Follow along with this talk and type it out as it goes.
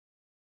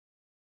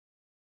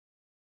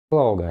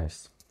Hello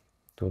guys,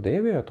 today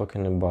we are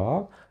talking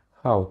about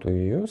how to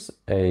use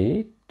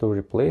AI to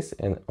replace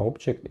an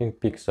object in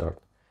PicsArt.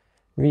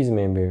 This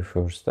may be your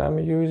first time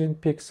using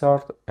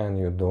PicsArt and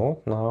you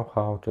don't know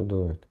how to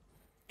do it.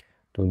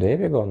 Today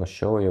we're gonna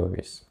show you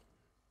this.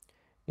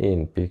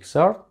 In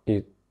PicsArt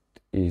it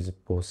is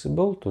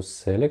possible to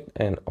select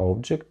an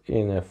object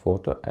in a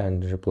photo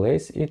and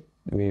replace it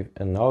with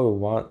another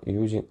one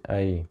using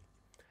AI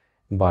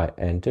by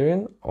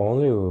entering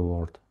only the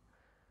word.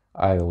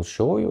 I will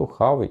show you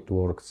how it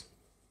works.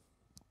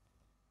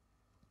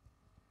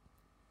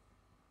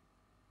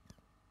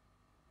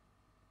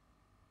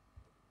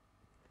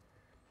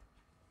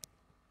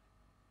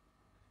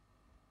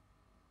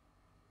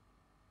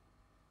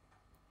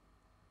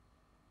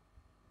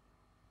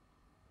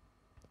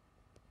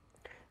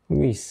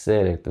 We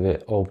select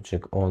the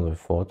object on the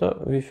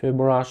photo with a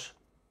brush.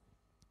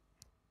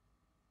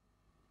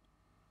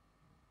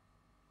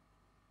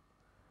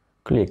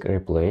 Click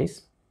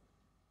Replace.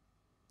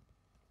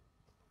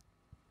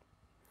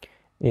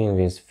 In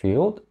this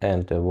field,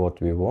 enter what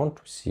we want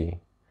to see.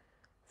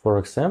 For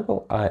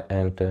example, I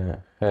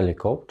enter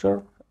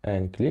helicopter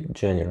and click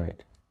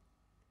Generate.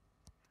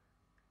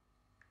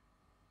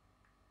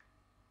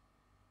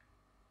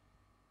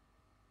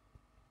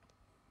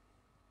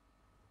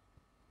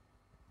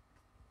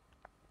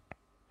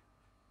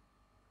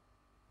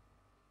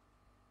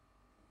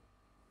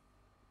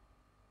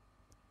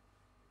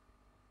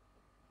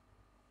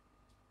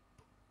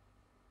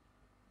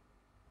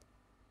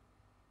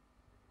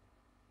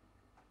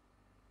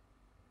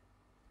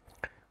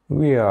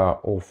 We are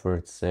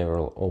offered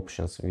several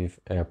options with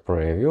a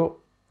preview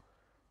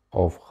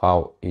of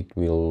how it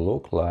will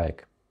look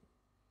like.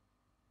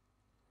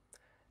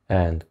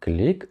 And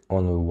click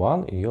on the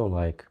one you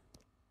like.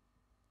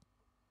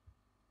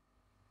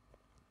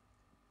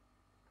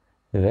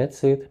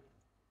 That's it.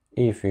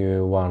 If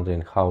you're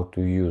wondering how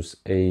to use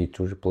AI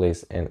to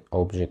replace an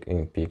object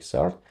in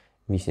PicsArt,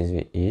 this is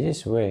the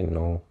easiest way.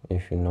 No,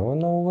 if you know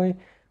no way,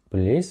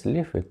 please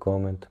leave a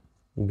comment.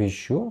 Be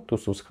sure to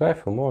subscribe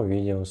for more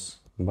videos.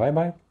 Bye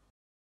bye.